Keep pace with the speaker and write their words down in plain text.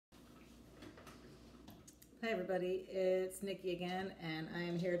Hi everybody, it's Nikki again, and I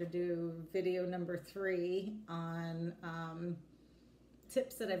am here to do video number 3 on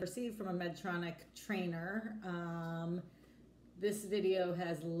tips that I've received from a Medtronic trainer. This video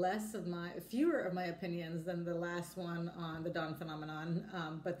has fewer of my opinions than the last one on the Dawn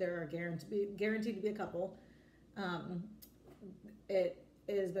phenomenon, but there are guaranteed to be a couple. It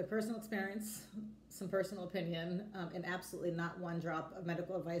is my personal experience, some personal opinion, and absolutely not one drop of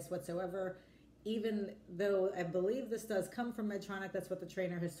medical advice whatsoever. Even though I believe this does come from Medtronic, that's what the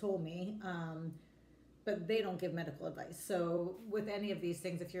trainer has told me, but they don't give medical advice. So with any of these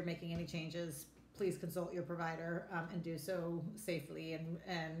things, if you're making any changes, please consult your provider and do so safely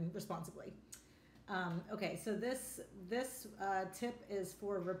and responsibly. Okay, so this tip is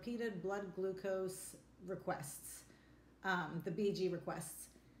for repeated blood glucose requests, the BG requests.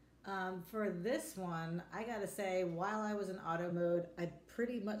 For this one, I gotta say, while I was in auto mode, I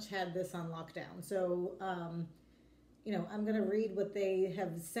pretty much had this on lockdown. So, I'm gonna read what they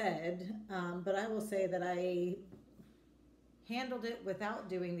have said, but I will say that I handled it without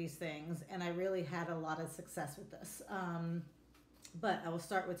doing these things, and I really had a lot of success with this. But I will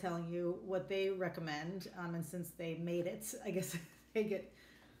start with telling you what they recommend, and since they made it, I guess they get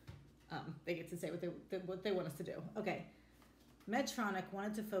to say what they want us to do. Okay. Medtronic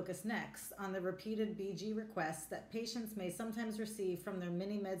wanted to focus next on the repeated BG requests that patients may sometimes receive from their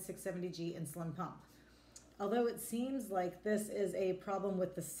Minimed 670G insulin pump. Although it seems like this is a problem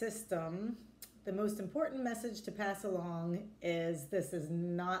with the system, the most important message to pass along is this is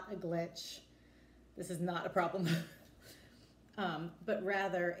not a glitch. This is not a problem, but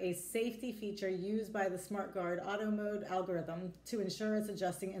rather a safety feature used by the SmartGuard auto mode algorithm to ensure it's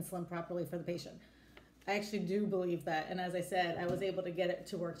adjusting insulin properly for the patient. I actually do believe that, and as I said, I was able to get it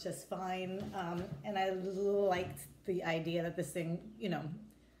to work just fine, and I liked the idea that this thing,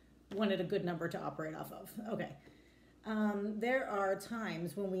 wanted a good number to operate off of. Okay. There are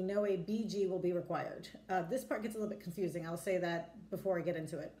times when we know a BG will be required. This part gets a little bit confusing. I'll say that before I get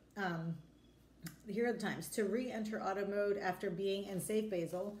into it. Here are the times. To re-enter auto mode after being in safe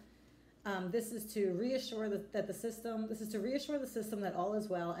basal. This is to reassure the system that all is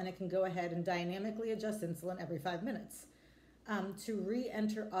well and it can go ahead and dynamically adjust insulin every 5 minutes. To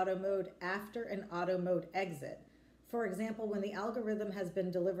re-enter auto mode after an auto mode exit. For example, when the algorithm has been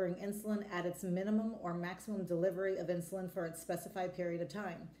delivering insulin at its minimum or maximum delivery of insulin for its specified period of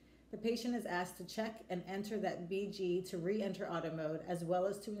time. The patient is asked to check and enter that BG to re-enter auto mode, as well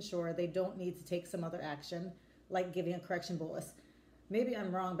as to ensure they don't need to take some other action, like giving a correction bolus. Maybe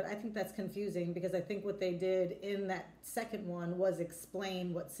I'm wrong, but I think that's confusing because I think what they did in that second one was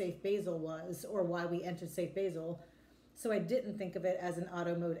explain what safe basal was or why we entered safe basal. So I didn't think of it as an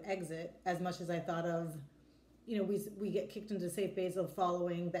auto mode exit as much as I thought of, we get kicked into safe basal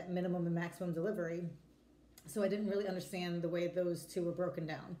following that minimum and maximum delivery. So I didn't really understand the way those two were broken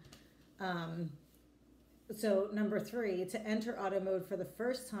down. So number 3, to enter auto mode for the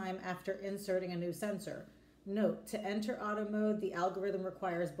first time after inserting a new sensor. Note, to enter auto mode, the algorithm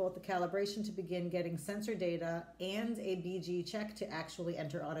requires both the calibration to begin getting sensor data and a BG check to actually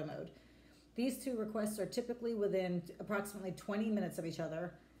enter auto mode. These two requests are typically within approximately 20 minutes of each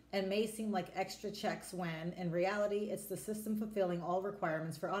other and may seem like extra checks when, in reality, it's the system fulfilling all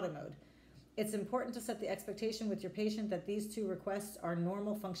requirements for auto mode. It's important to set the expectation with your patient that these two requests are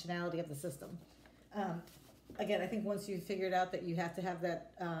normal functionality of the system. Again, I think once you've figured out that you have to have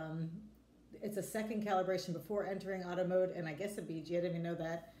that it's a second calibration before entering auto mode, and I guess a BG, I didn't even know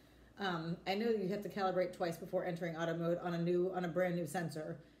that. I know you have to calibrate twice before entering auto mode on a brand new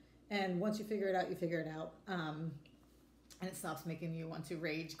sensor. And once you figure it out, you figure it out. And it stops making you want to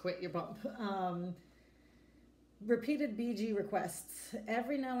rage quit your pump. Repeated BG requests.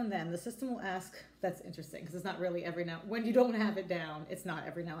 Every now and then, the system will ask, that's interesting, because it's not really every now, when you don't have it down, it's not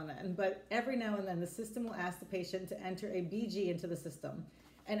every now and then, but every now and then, the system will ask the patient to enter a BG into the system.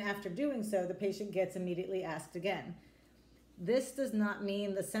 And after doing so, the patient gets immediately asked again. This does not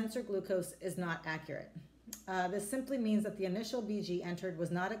mean the sensor glucose is not accurate. This simply means that the initial BG entered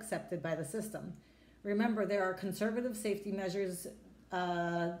was not accepted by the system. Remember, there are conservative safety measures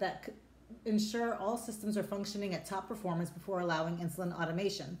that ensure all systems are functioning at top performance before allowing insulin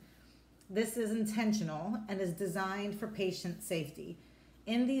automation. This is intentional and is designed for patient safety.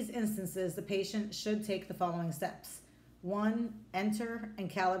 In these instances, the patient should take the following steps. 1, enter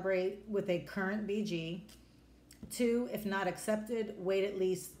and calibrate with a current BG. 2, if not accepted, wait at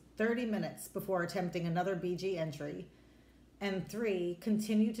least 30 minutes before attempting another BG entry. And 3,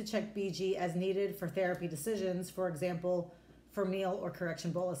 continue to check BG as needed for therapy decisions, for example, for meal or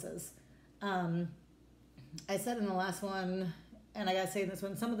correction boluses. I said in the last one, and I gotta say in this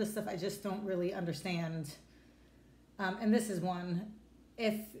one, some of this stuff I just don't really understand And this is one.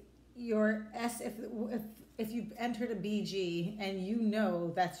 If your if you've entered a BG and you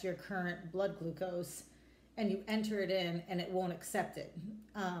know that's your current blood glucose, and you enter it in and it won't accept it.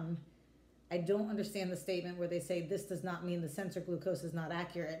 I don't understand the statement where they say this does not mean the sensor glucose is not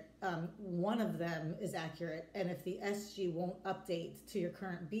accurate. One of them is accurate, and if the SG won't update to your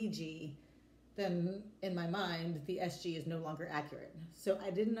current BG, then in my mind, the SG is no longer accurate. So I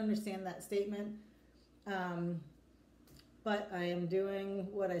didn't understand that statement, but I am doing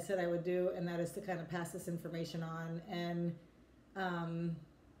what I said I would do, and that is to kind of pass this information on, and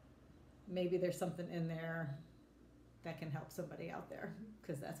maybe there's something in there that can help somebody out there,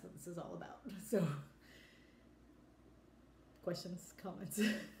 because that's what this is all about. So, questions, comments?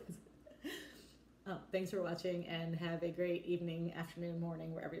 Thanks for watching, and have a great evening, afternoon,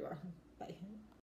 morning, wherever you are. Bye.